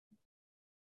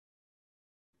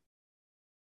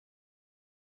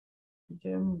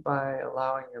Begin by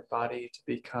allowing your body to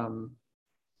become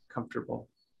comfortable.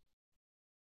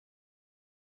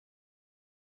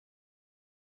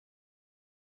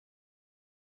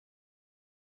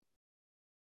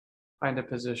 Find a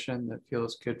position that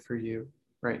feels good for you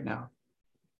right now.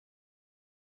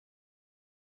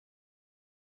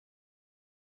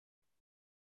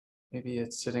 Maybe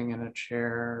it's sitting in a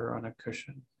chair or on a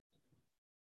cushion.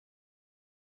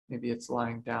 Maybe it's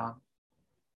lying down.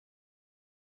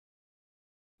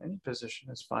 Any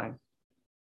position is fine.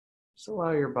 Just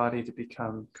allow your body to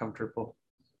become comfortable.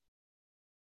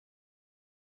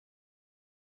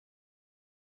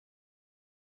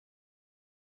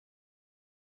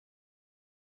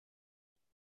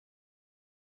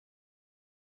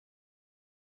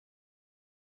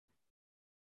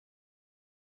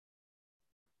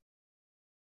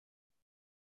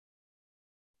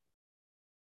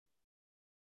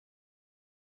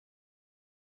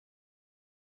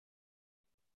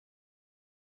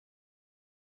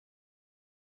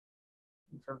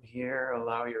 And from here,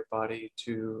 allow your body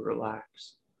to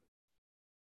relax.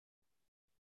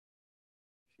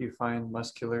 If you find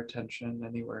muscular tension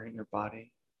anywhere in your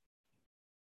body,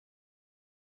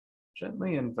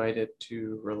 gently invite it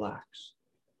to relax,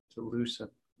 to loosen,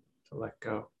 to let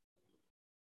go.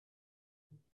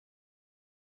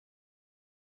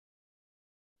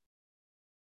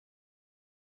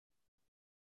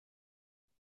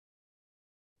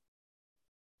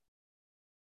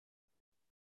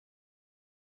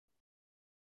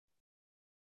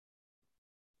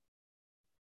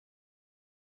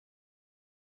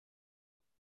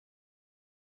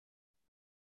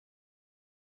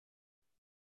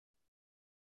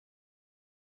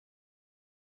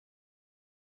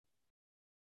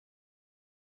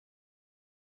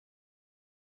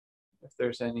 If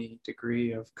there's any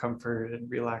degree of comfort and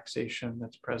relaxation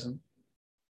that's present,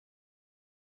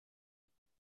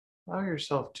 allow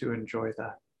yourself to enjoy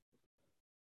that.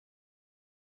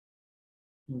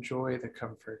 Enjoy the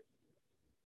comfort.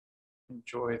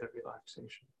 Enjoy the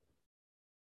relaxation.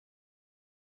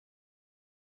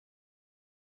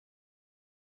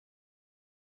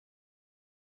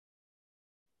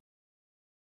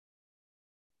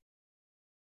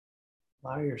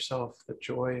 Allow yourself the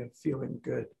joy of feeling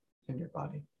good in your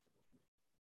body.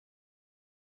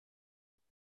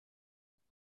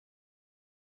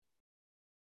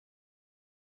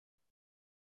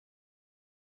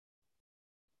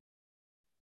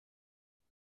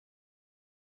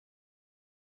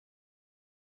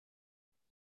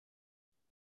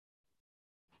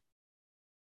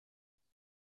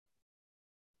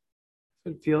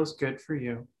 If it feels good for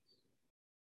you,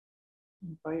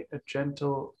 invite a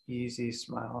gentle, easy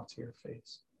smile to your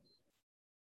face.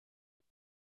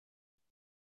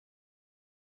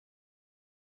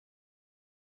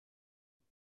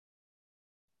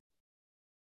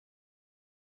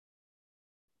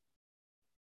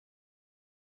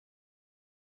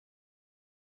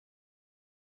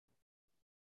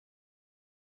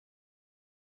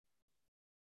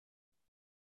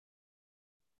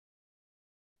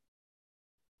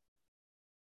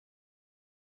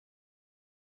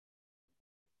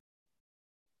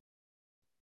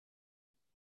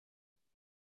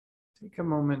 Take a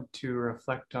moment to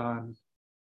reflect on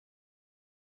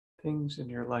things in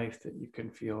your life that you can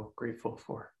feel grateful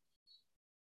for.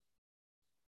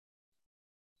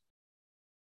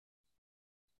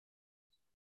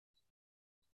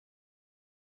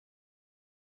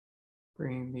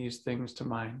 Bringing these things to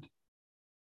mind,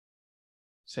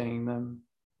 saying them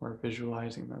or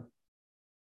visualizing them,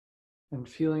 and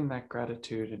feeling that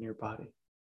gratitude in your body.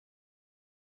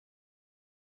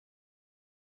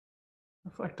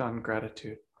 Reflect on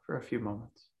gratitude for a few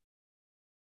moments.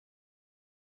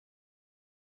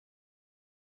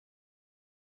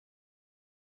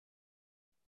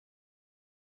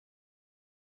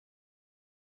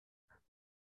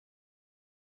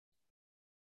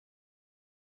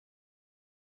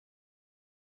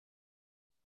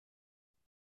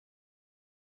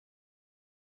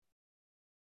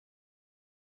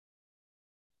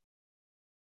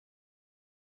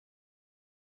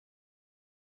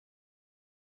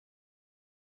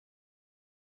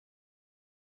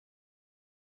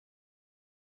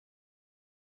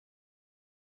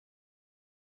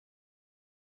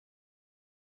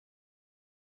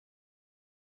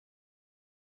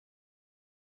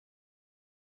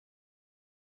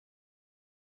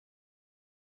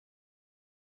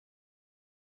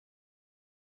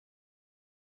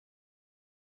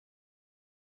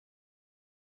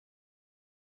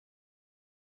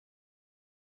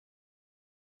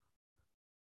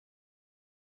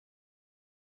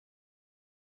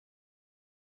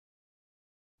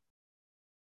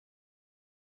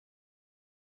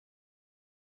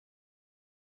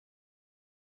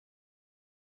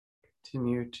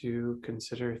 continue to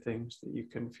consider things that you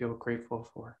can feel grateful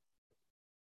for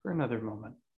another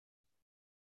moment.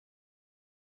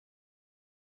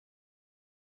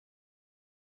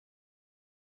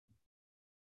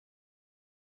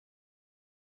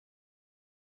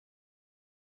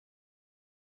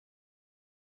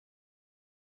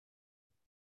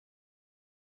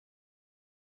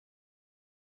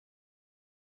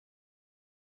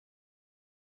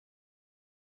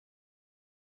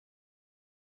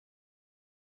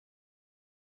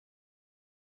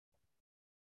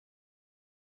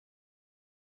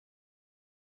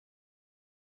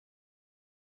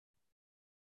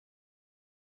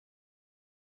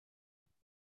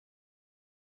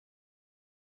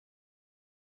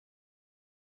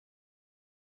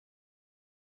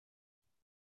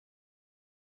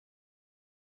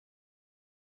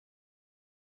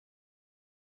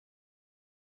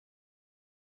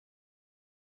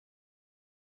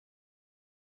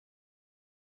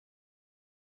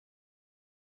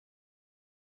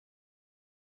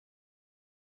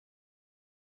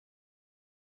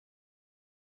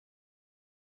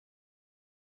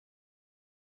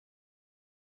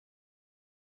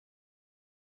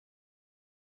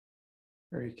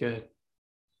 Very good.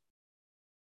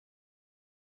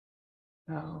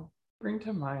 Now, bring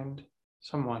to mind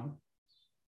someone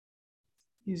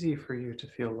easy for you to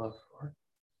feel love for.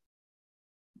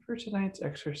 For tonight's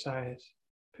exercise,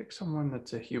 pick someone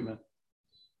that's a human.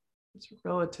 It's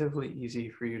relatively easy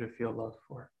for you to feel love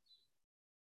for.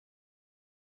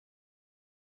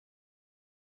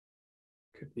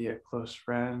 Could be a close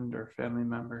friend or family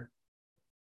member.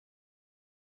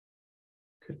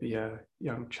 Could be a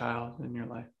young child in your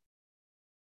life.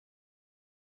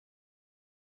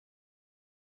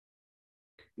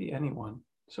 Could be anyone,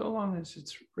 so long as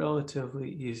it's relatively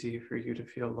easy for you to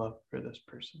feel love for this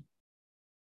person.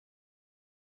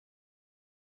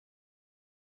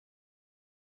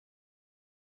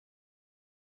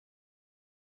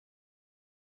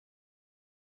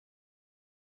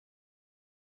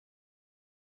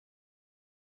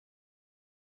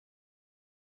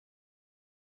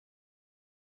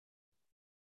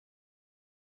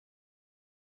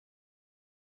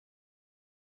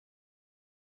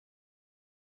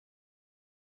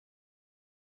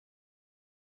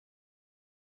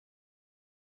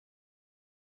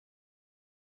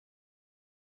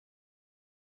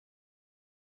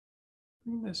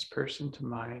 Bring this person to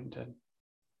mind and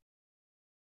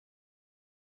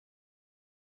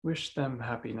wish them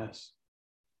happiness.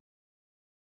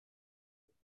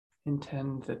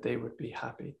 Intend that they would be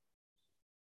happy.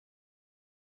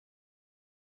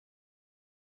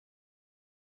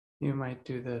 You might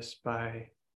do this by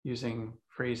using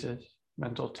phrases,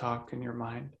 mental talk in your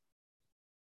mind.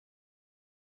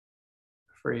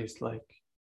 A phrase like,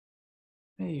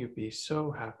 "May you be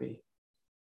so happy,"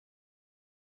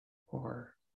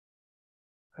 or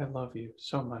 "I love you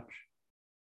so much."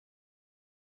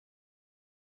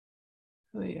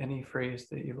 Really any phrase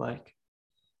that you like.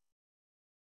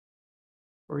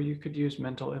 Or you could use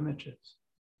mental images,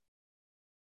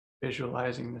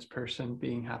 visualizing this person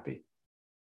being happy,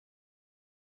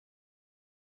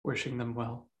 wishing them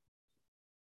well.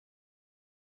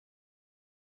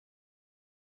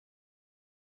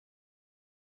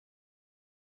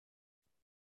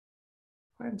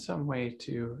 Find some way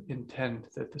to intend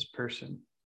that this person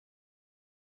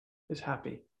is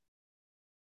happy,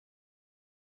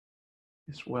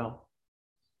 is well.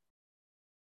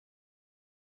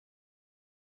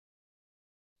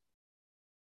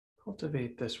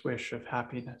 Cultivate this wish of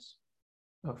happiness,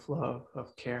 of love,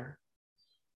 of care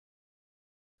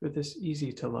for this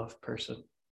easy to love person.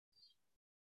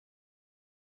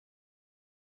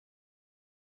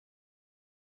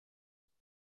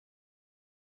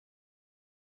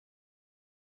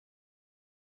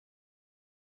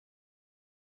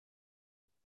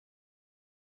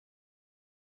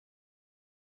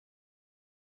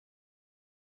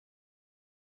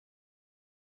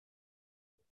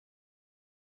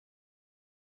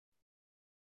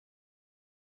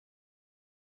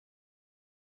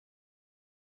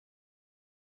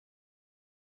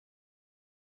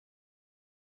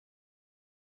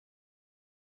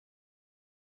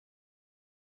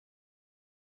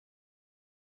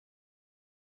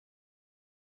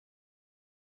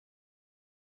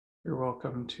 You're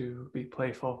welcome to be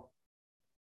playful,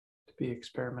 to be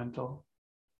experimental,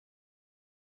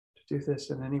 to do this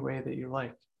in any way that you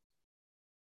like.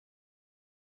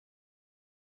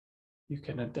 You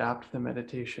can adapt the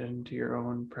meditation to your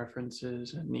own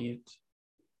preferences and needs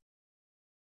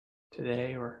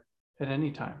today or at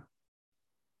any time.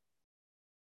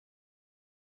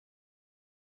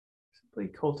 Simply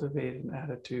cultivate an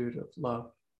attitude of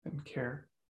love and care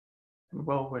and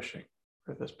well-wishing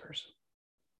for this person.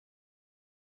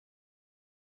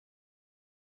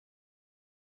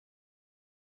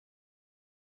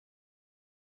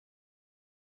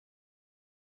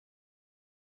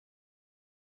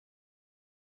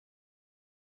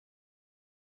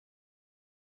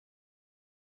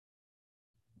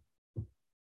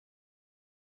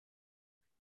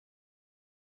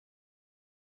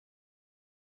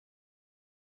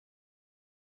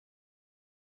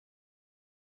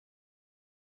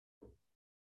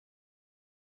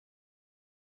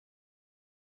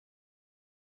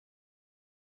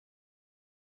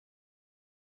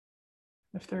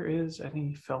 If there is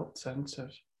any felt sense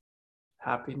of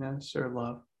happiness or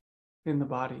love in the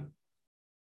body,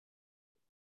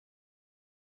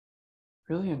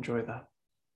 really enjoy that.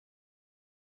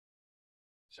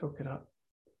 Soak it up,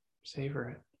 savor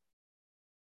it,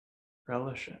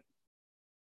 relish it,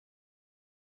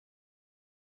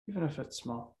 even if it's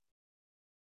small.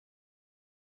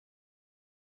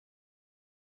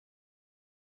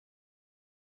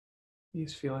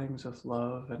 These feelings of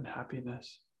love and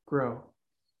happiness grow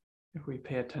if we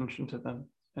pay attention to them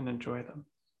and enjoy them.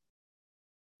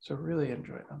 So really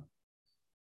enjoy them.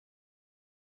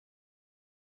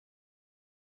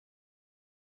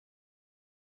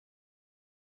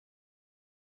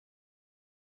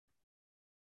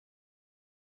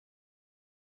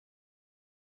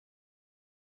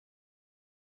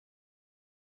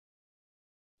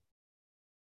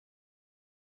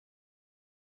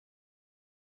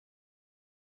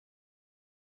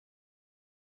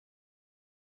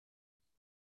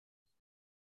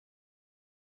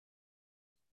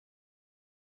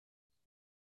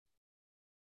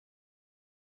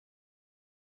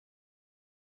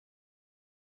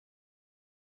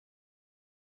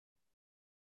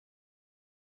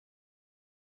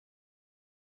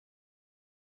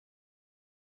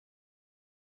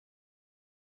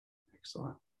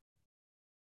 Excellent.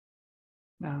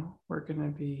 Now we're going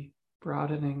to be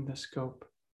broadening the scope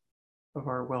of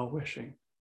our well-wishing,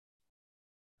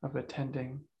 of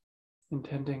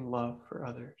intending love for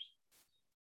others,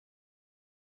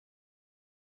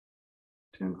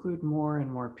 to include more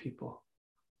and more people.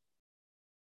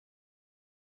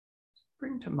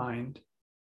 Bring to mind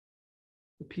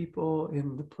the people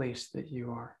in the place that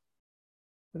you are,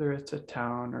 whether it's a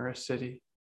town or a city,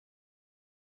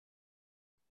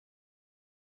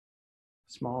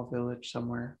 a small village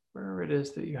somewhere, wherever it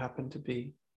is that you happen to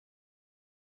be.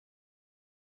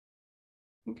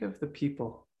 Think of the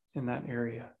people in that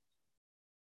area.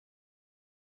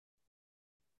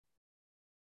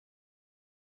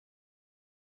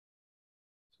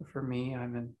 So for me,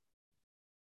 I'm in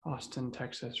Austin,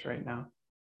 Texas right now.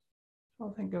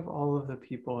 I'll think of all of the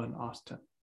people in Austin.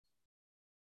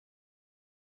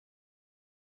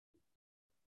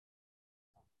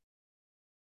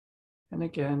 And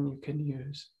again, you can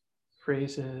use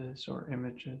phrases or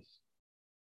images,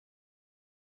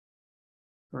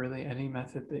 or really any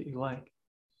method that you like.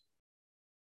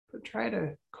 But try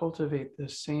to cultivate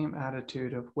this same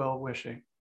attitude of well-wishing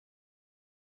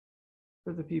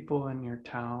for the people in your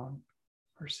town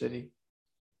or city,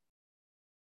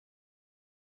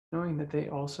 knowing that they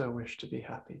also wish to be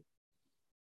happy.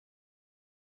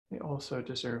 They also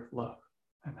deserve love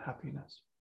and happiness.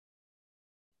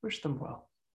 Wish them well.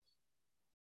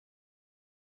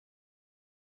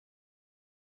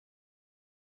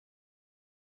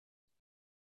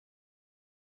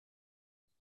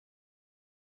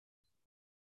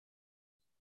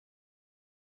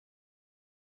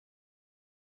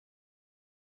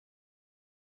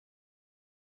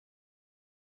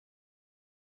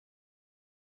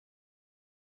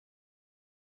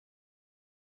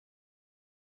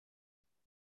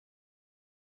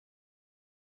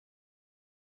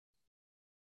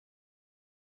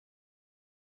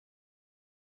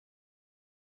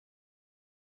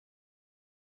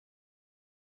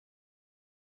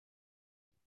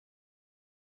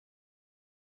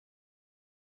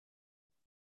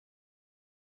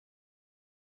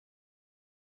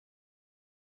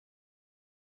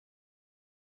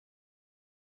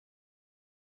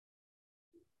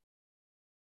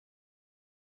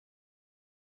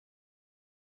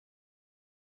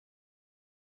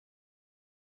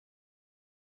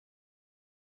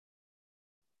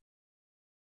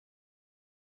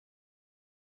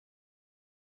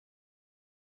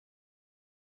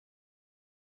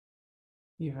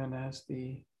 Even as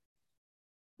the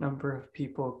number of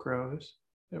people grows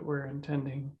that we're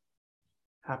intending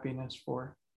happiness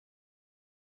for,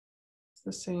 it's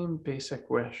the same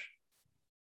basic wish,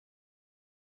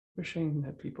 wishing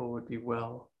that people would be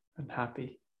well and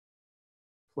happy,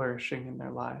 flourishing in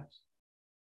their lives.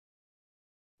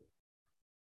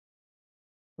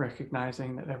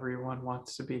 Recognizing that everyone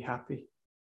wants to be happy,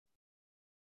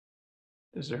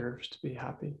 deserves to be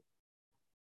happy,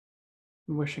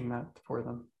 and wishing that for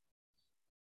them.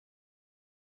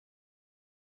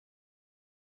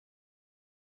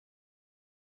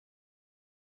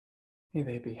 May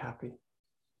they be happy.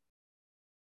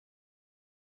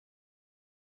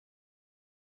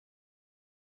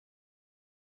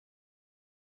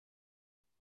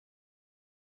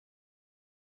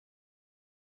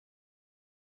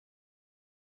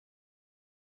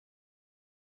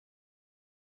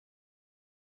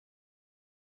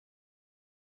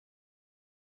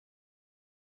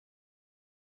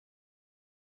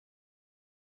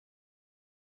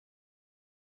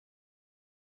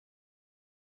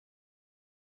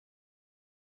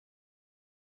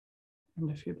 And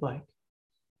if you'd like,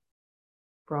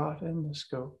 broaden the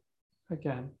scope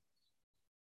again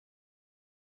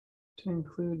to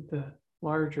include the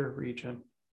larger region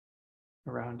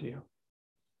around you,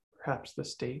 perhaps the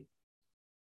state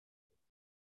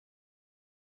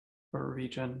or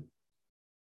region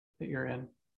that you're in.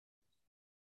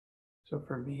 So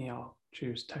for me, I'll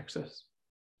choose Texas.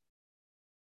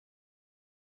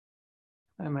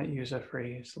 I might use a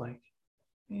phrase like,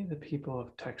 may the people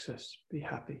of Texas be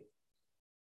happy.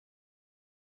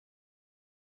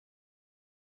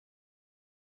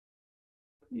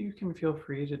 You can feel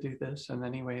free to do this in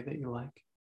any way that you like.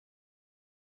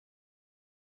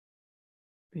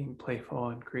 Being playful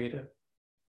and creative,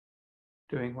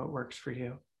 doing what works for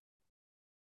you.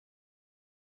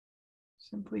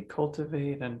 Simply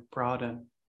cultivate and broaden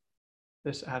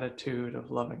this attitude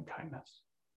of loving kindness.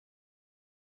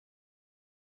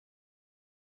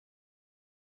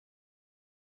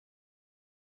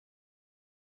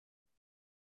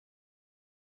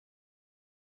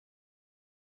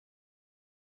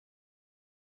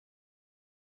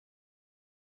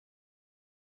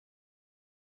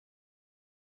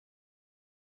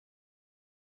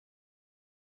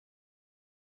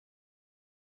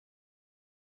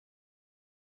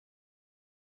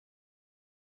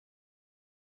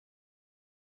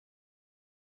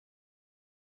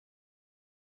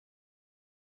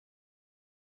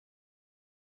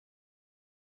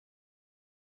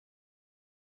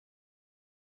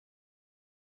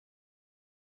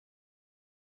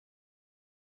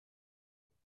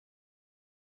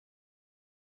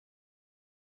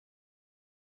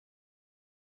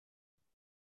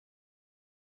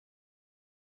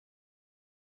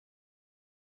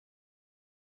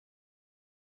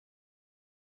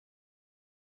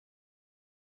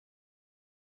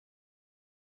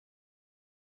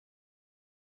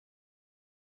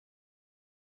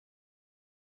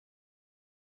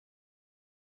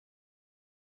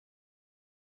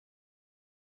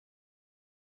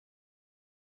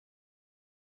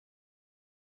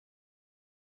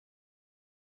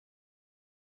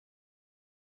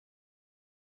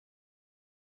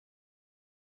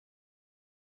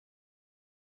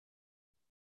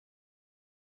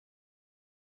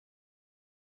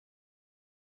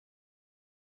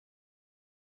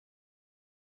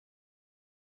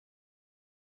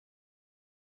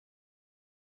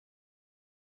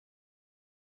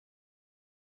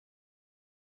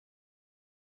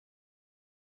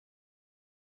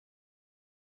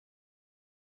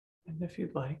 And if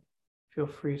you'd like, feel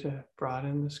free to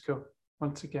broaden the scope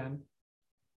once again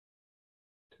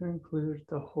to include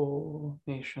the whole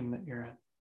nation that you're in.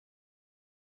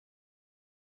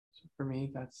 So for me,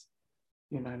 that's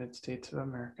the United States of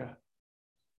America.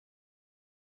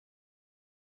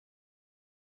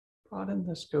 Broaden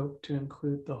the scope to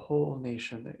include the whole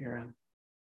nation that you're in.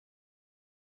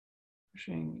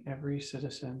 Wishing every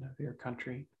citizen of your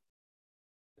country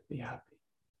to be happy.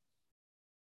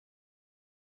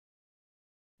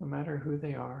 No matter who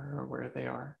they are or where they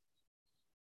are,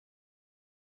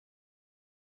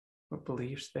 what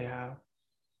beliefs they have, what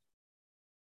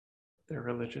their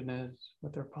religion is,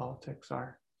 what their politics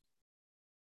are.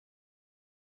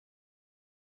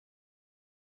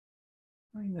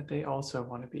 Knowing that they also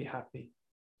want to be happy,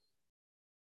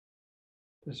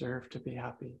 deserve to be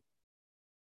happy,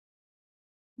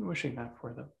 and wishing that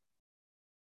for them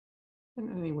in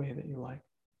any way that you like.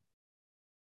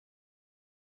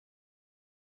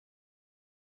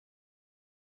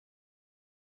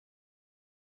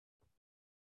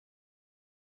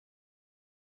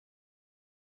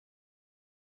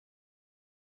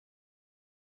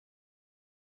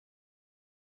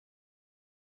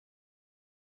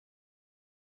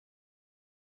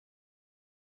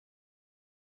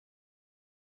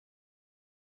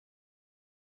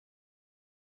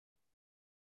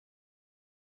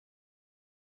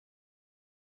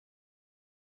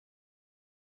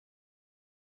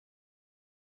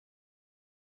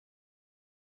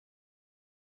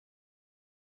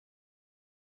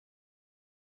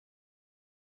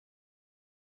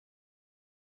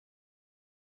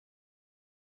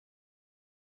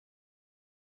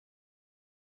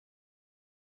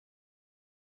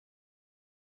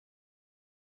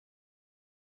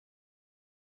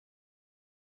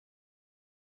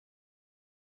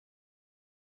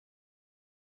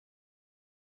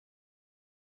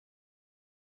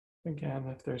 Again,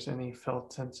 if there's any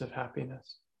felt sense of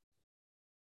happiness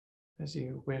as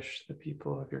you wish the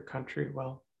people of your country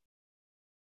well,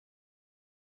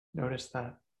 notice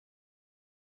that,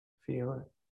 feel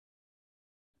it,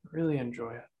 really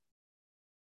enjoy it.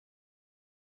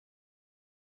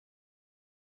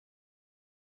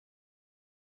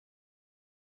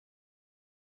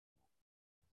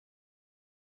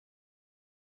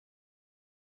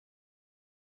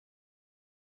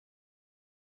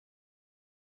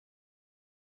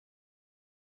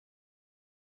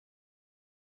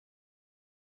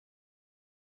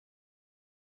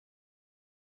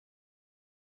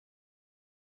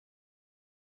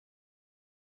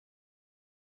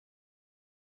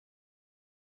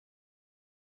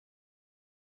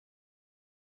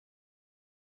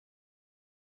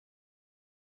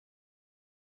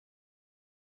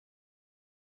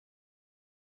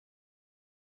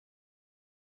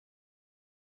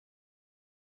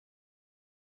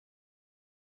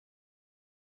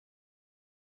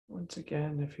 Once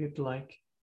again, if you'd like,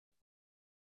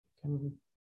 you can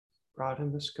broaden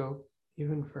the scope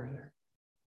even further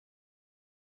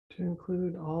to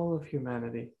include all of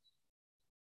humanity,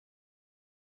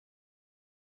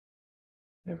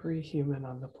 every human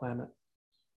on the planet,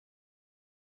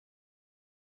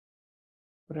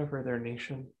 whatever their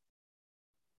nation,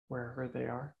 wherever they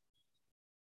are.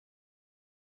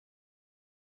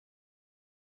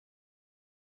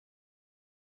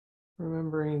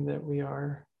 Remembering that we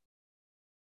are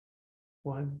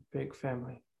one big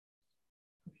family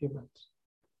of humans,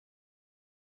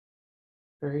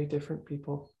 very different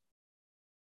people,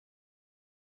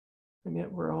 and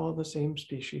yet we're all the same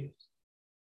species.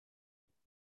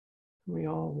 We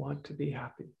all want to be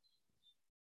happy,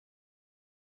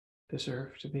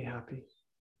 deserve to be happy.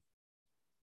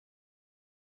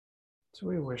 So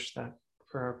we wish that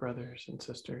for our brothers and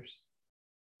sisters,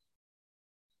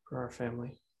 for our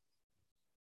family,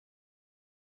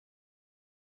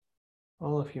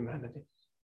 all of humanity.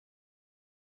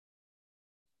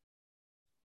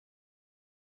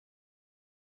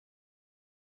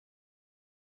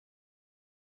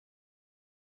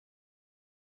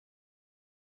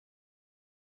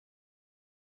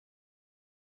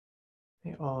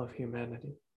 May all of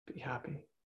humanity be happy.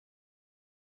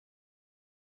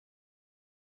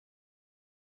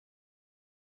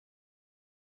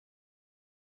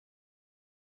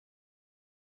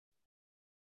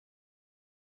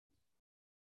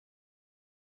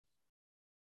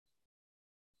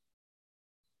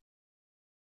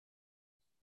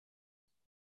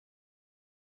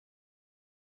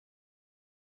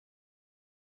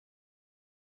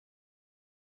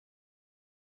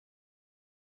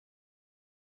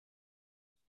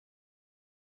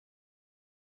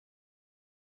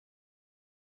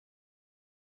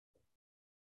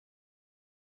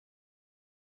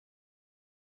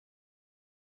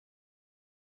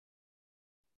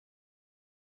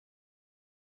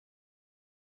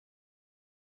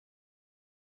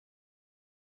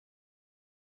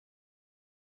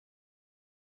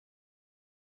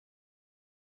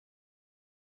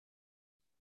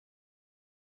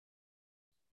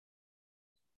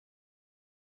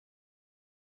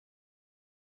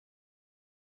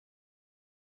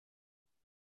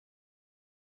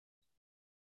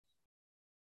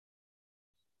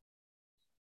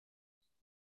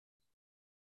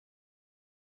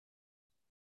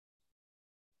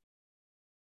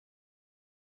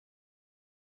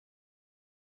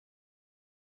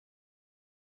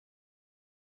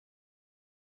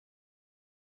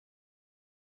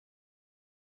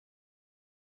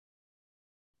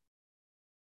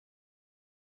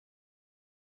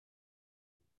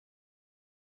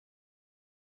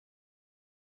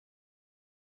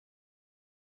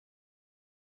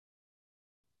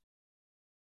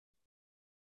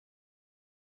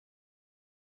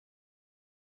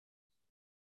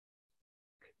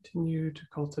 Continue to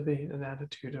cultivate an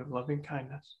attitude of loving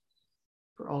kindness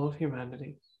for all of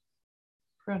humanity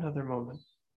for another moment.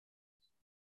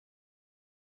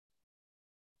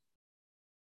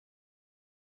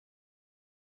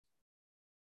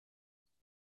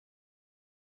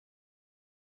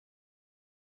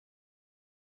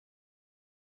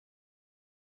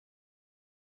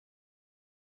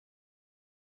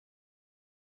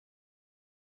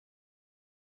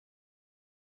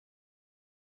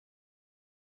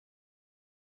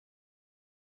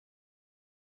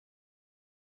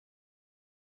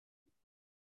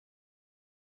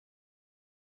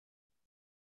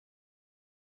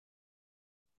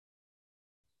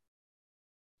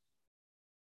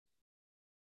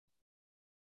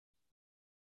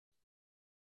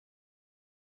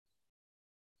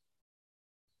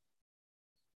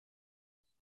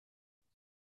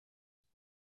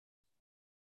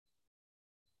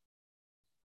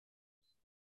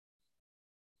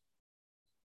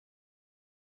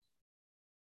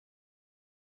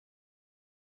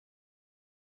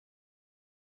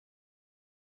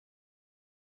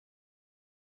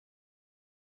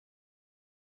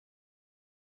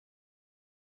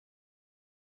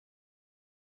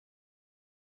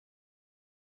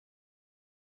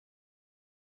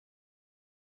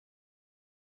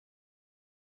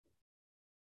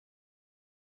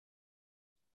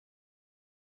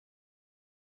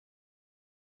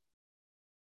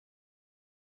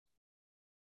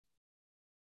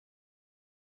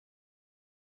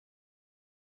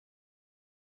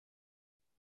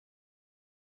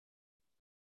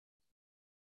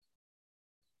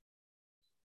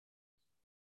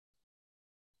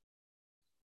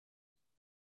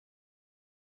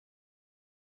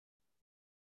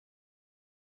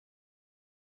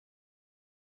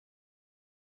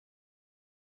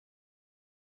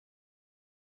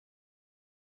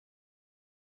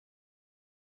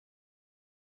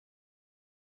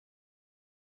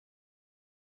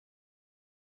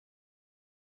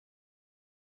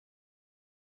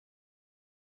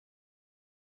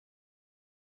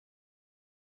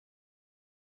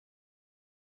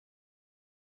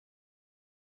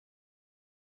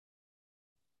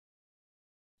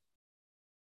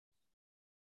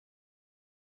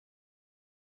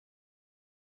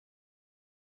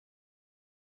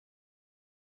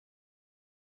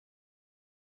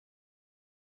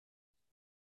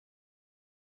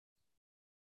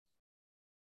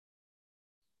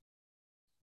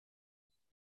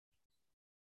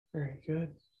 Very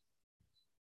good.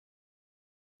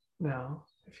 Now,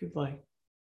 if you'd like,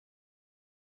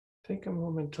 take a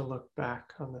moment to look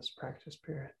back on this practice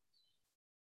period.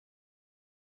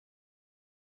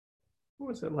 What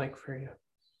was it like for you?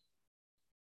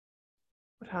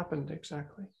 What happened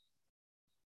exactly?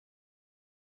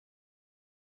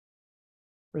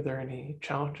 Were there any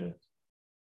challenges?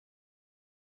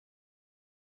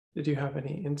 Did you have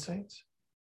any insights?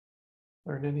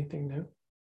 Learn anything new?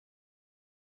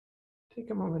 Take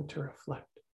a moment to reflect.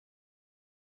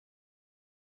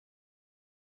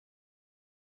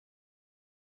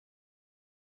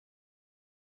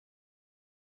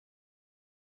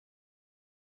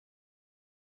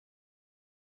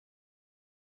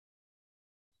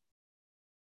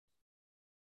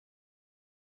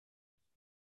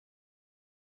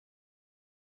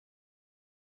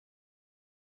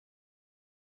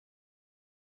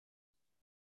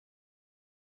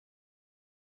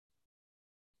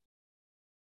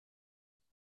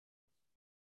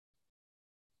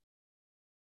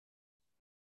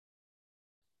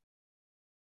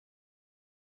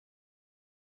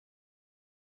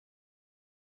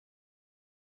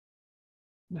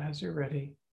 And as you're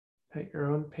ready, at your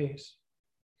own pace,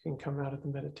 you can come out of the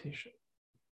meditation.